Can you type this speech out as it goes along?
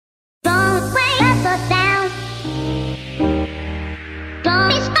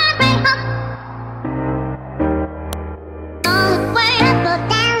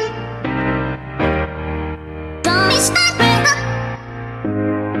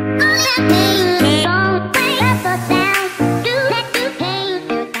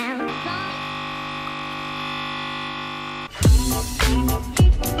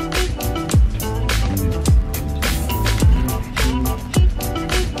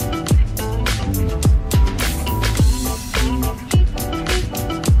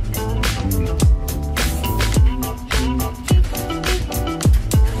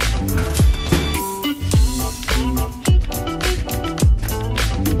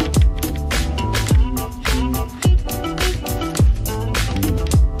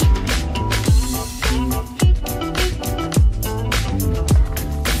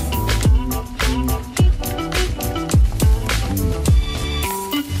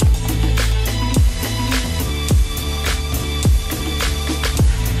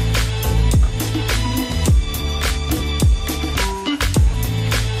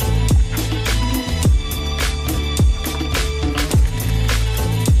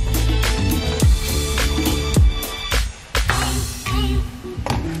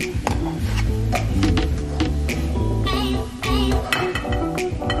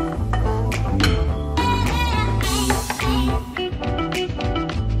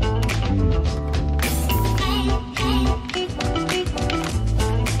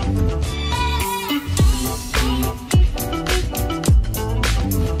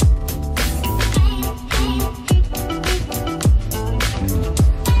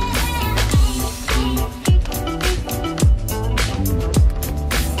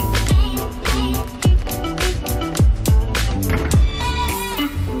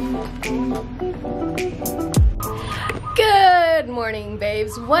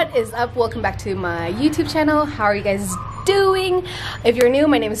What is up? Welcome back to my YouTube channel. How are you guys doing? If you're new,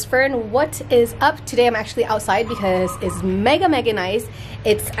 my name is Fern. What is up? Today I'm actually outside because it's mega nice.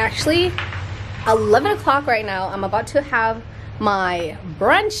 It's actually 11 o'clock right now. I'm about to have my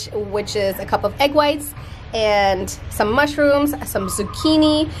brunch, which is a cup of egg whites and some mushrooms, some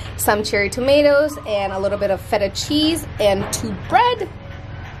zucchini, some cherry tomatoes, and a little bit of feta cheese and 2 bread.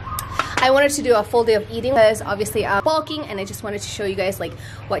 I wanted to do a full day of eating because obviously I'm bulking, and I just wanted to show you guys like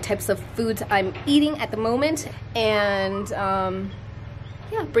what types of foods I'm eating at the moment, and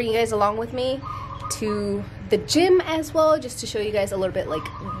yeah, bring you guys along with me to the gym as well, just to show you guys a little bit like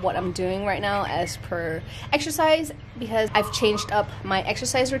what I'm doing right now as per exercise, because I've changed up my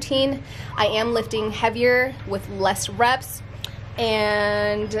exercise routine. I am lifting heavier with less reps,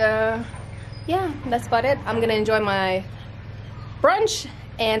 and yeah, that's about it. I'm gonna enjoy my brunch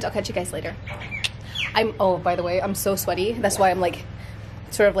and I'll catch you guys later. Oh, by the way, I'm so sweaty. That's why I'm like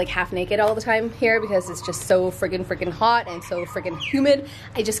sort of like half naked all the time here, because it's just so friggin' hot and so friggin' humid.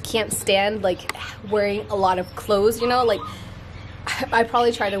 I just can't stand like wearing a lot of clothes, you know? Like I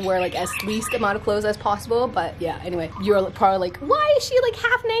probably try to wear like as least amount of clothes as possible, but yeah, anyway, you're probably like, why is she like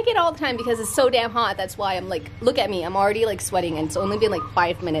half naked all the time? Because it's so damn hot. That's why I'm like, look at me, I'm already like sweating, and it's only been like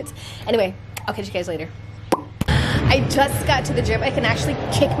 5 minutes. Anyway, I'll catch you guys later. I just got to the gym. I can actually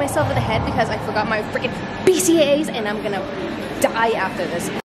kick myself in the head because I forgot my freaking BCAAs, and I'm gonna die after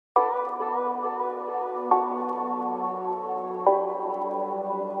this.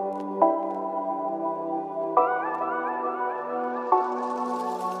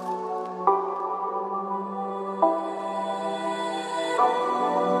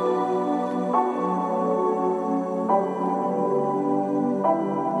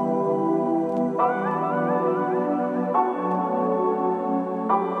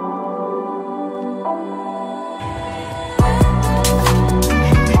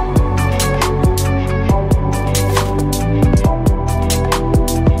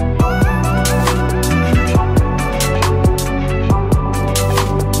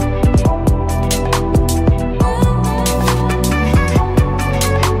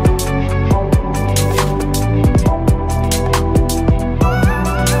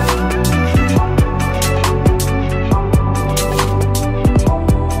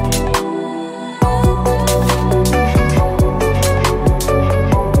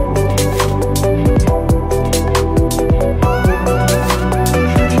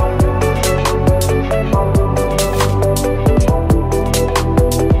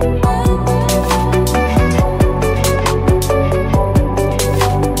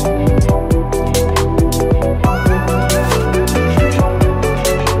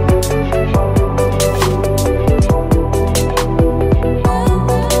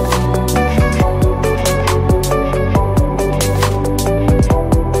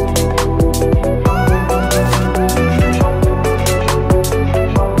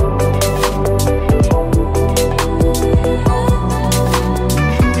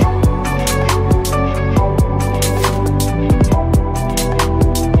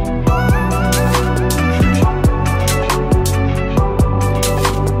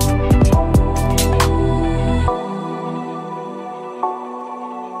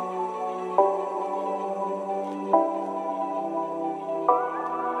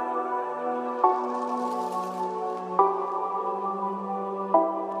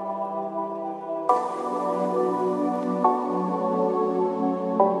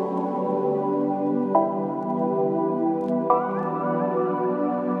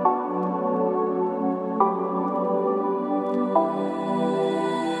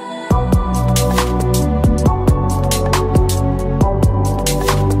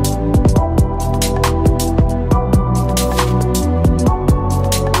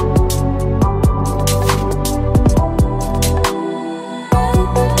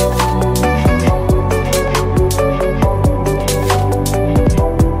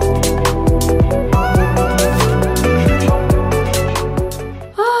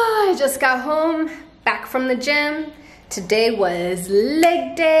 Got home, back from the gym. Today was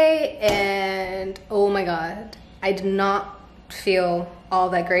leg day, and oh my god, I did not feel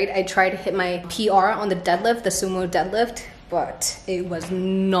all that great. I tried to hit my PR on the deadlift, the sumo deadlift, but it was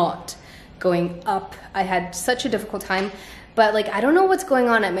not going up. I had such a difficult time, but like I don't know what's going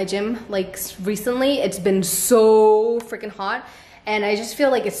on at my gym. Like recently it's been so freaking hot, and I just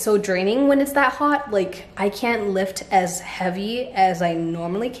feel like it's so draining when it's that hot. Like I can't lift as heavy as I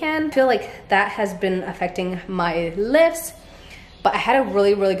normally can. I feel like that has been affecting my lifts, but I had a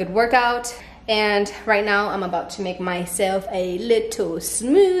really good workout, and right now I'm about to make myself a little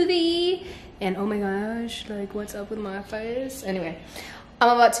smoothie. And oh my gosh, like what's up with my face? Anyway,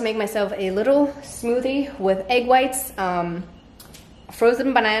 I'm about to make myself a little smoothie with egg whites,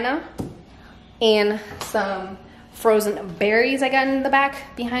 frozen banana, and some frozen berries I got in the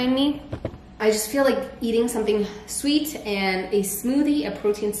back behind me. I just feel like eating something sweet, and a smoothie, a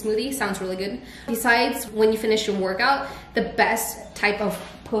protein smoothie, sounds really good. Besides, when you finish your workout, the best type of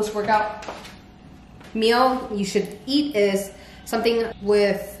post-workout meal you should eat is something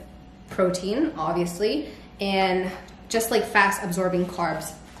with protein, obviously, and just like fast absorbing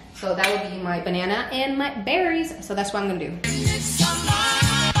carbs. So that would be my banana and my berries. So that's what I'm gonna do.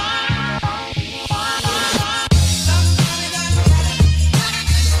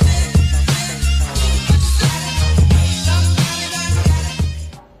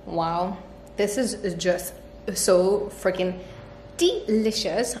 Wow, this is just so freaking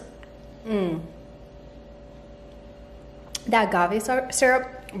delicious. That agave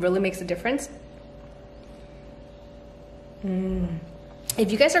syrup really makes a difference.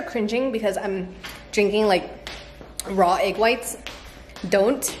 If you guys are cringing because I'm drinking like raw egg whites,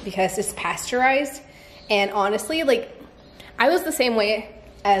 don't, because it's pasteurized. And honestly, like, I was the same way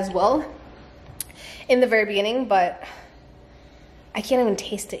as well in the very beginning, but I can't even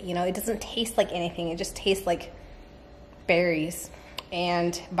taste it, you know? It doesn't taste like anything. It just tastes like berries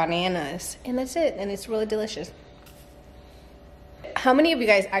and bananas, and that's it. And it's really delicious. How many of you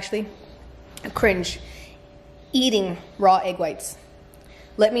guys actually cringe eating raw egg whites?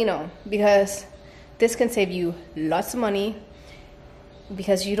 Let me know, because this can save you lots of money,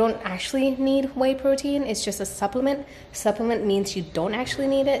 because you don't actually need whey protein. It's just a supplement. Supplement means you don't actually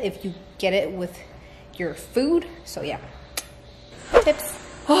need it if you get it with your food. So yeah, tips.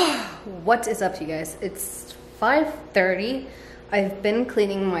 What is up, you guys? It's 5:30. I've been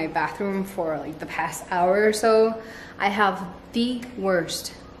cleaning my bathroom for like the past hour or so. I have the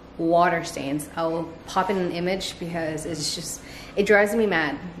worst water stains. I'll pop in an image because it's just, it drives me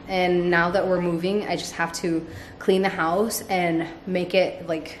mad. And now that we're moving, I just have to clean the house and make it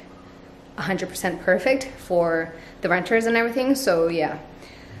like 100% perfect for the renters and everything. So yeah,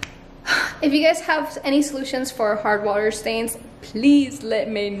 if you guys have any solutions for hard water stains, please let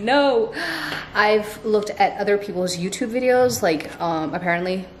me know. I've looked at other people's YouTube videos, like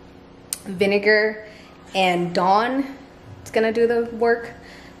apparently vinegar and Dawn is gonna do the work,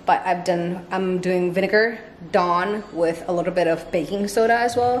 but I'm doing vinegar, Dawn with a little bit of baking soda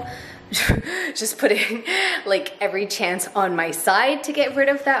as well. Just putting like every chance on my side to get rid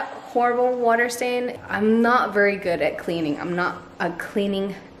of that horrible water stain. I'm not very good at cleaning. I'm not a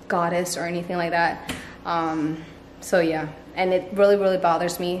cleaning goddess or anything like that. So yeah, and it really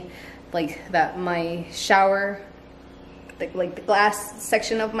bothers me, like that my shower, like the glass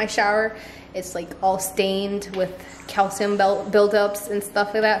section of my shower, it's like all stained with calcium buildups and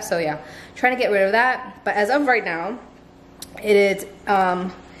stuff like that. So yeah, trying to get rid of that. But as of right now, it is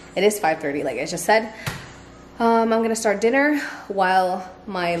 5:30, like I just said. I'm gonna start dinner while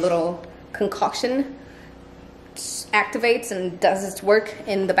my little concoction activates and does its work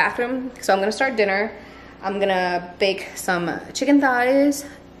in the bathroom. So I'm gonna start dinner. I'm gonna bake some chicken thighs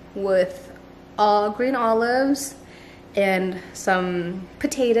with green olives and some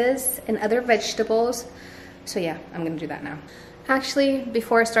potatoes and other vegetables. So yeah, I'm gonna do that now. Actually,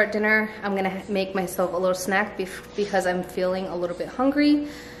 before I start dinner, I'm gonna make myself a little snack because I'm feeling a little bit hungry.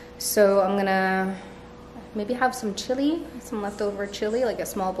 So I'm gonna maybe have some chili, some leftover chili, like a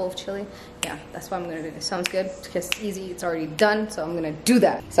small bowl of chili. Yeah, that's what I'm gonna do. It sounds good because it's easy, it's already done, so I'm gonna do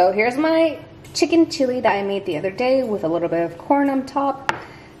that. So here's my chicken chili that I made the other day with a little bit of corn on top.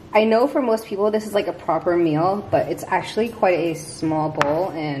 I know for most people this is like a proper meal, but it's actually quite a small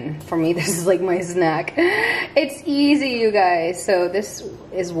bowl, and for me this is like my snack. It's easy, you guys. So this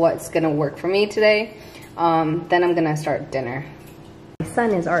is what's gonna work for me today. Then I'm gonna start dinner. My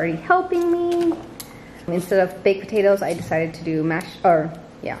son is already helping me. Instead of baked potatoes, I decided to do mashed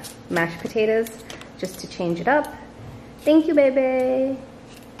potatoes just to change it up. Thank you, baby.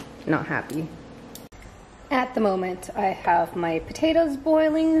 Not happy. At the moment, I have my potatoes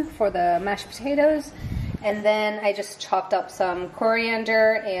boiling for the mashed potatoes, and then I just chopped up some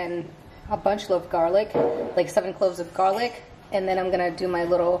coriander and a bunch of garlic, like 7 cloves of garlic, and then I'm gonna do my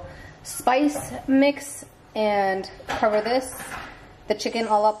little spice mix and cover the chicken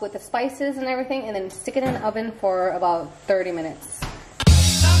all up with the spices and everything, and then stick it in the oven for about 30 minutes.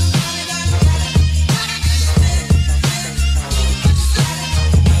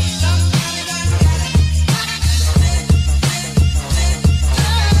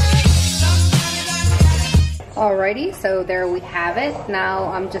 Alrighty, so there we have it. Now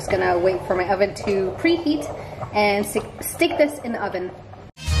I'm just gonna wait for my oven to preheat and stick this in the oven.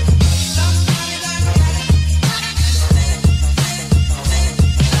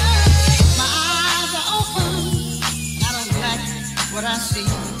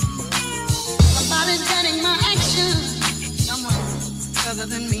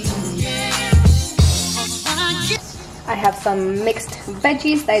 I have some mixed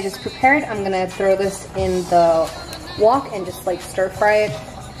veggies that I just prepared. I'm gonna throw this in the wok and just like stir fry it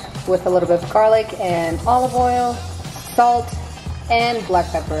with a little bit of garlic and olive oil, salt, and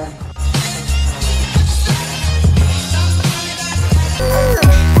black pepper.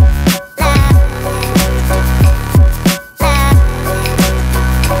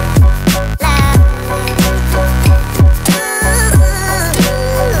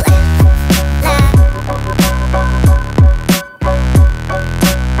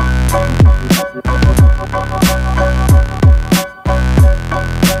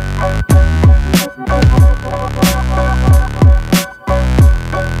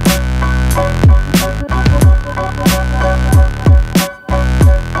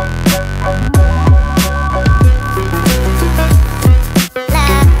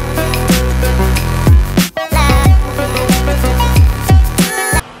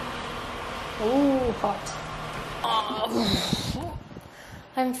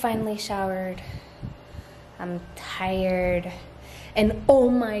 I'm finally showered. I'm tired. And oh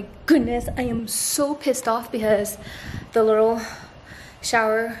my goodness, I am so pissed off because the little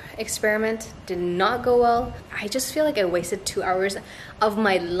shower experiment did not go well. I just feel like I wasted 2 hours of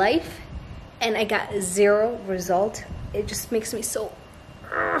my life and I got 0 result. It just makes me so...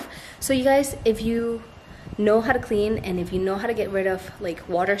 So you guys, if you know how to clean and if you know how to get rid of like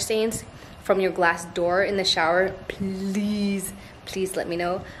water stains from your glass door in the shower, please let me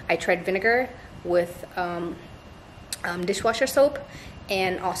know. I tried vinegar with dishwasher soap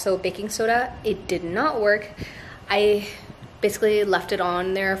and also baking soda. It did not work. I basically left it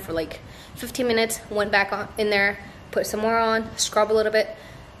on there for like 15 minutes, went back on in there, put some more on, scrub a little bit,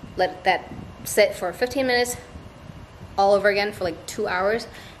 let that sit for 15 minutes, all over again for like 2 hours,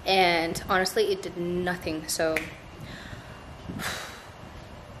 and honestly it did nothing. So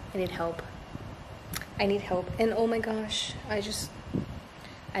I need help. I need help. And oh my gosh, I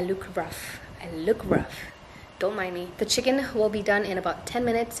look rough. I look rough. Don't mind me. The chicken will be done in about 10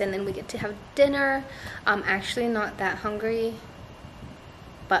 minutes and then we get to have dinner. I'm actually not that hungry,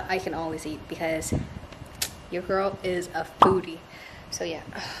 but I can always eat because your girl is a foodie. So yeah,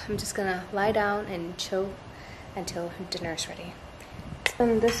 I'm just gonna lie down and chill until dinner is ready.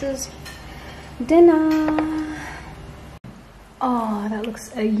 And this is dinner. Oh, that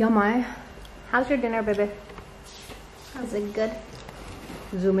looks yummy. How's your dinner, baby? Is it good?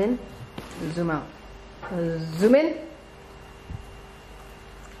 Zoom in, zoom out. Zoom in,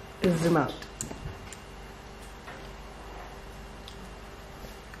 zoom out.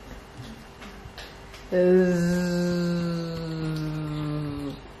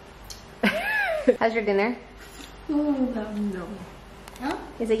 How's your dinner? Oh, no. Huh?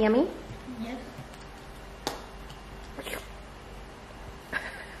 Is it yummy? Yes.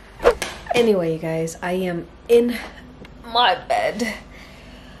 Anyway, you guys, I am in my bed.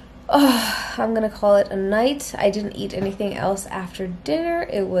 Oh, I'm gonna call it a night. I didn't eat anything else after dinner.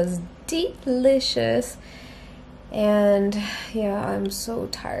 It was delicious. And yeah, I'm so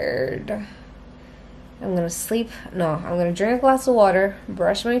tired. I'm gonna sleep. No, I'm gonna drink a glass of water,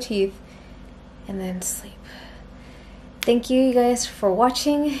 brush my teeth, and then sleep. Thank you guys for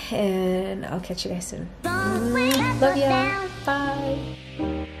watching, and I'll catch you guys soon. Love ya. Bye.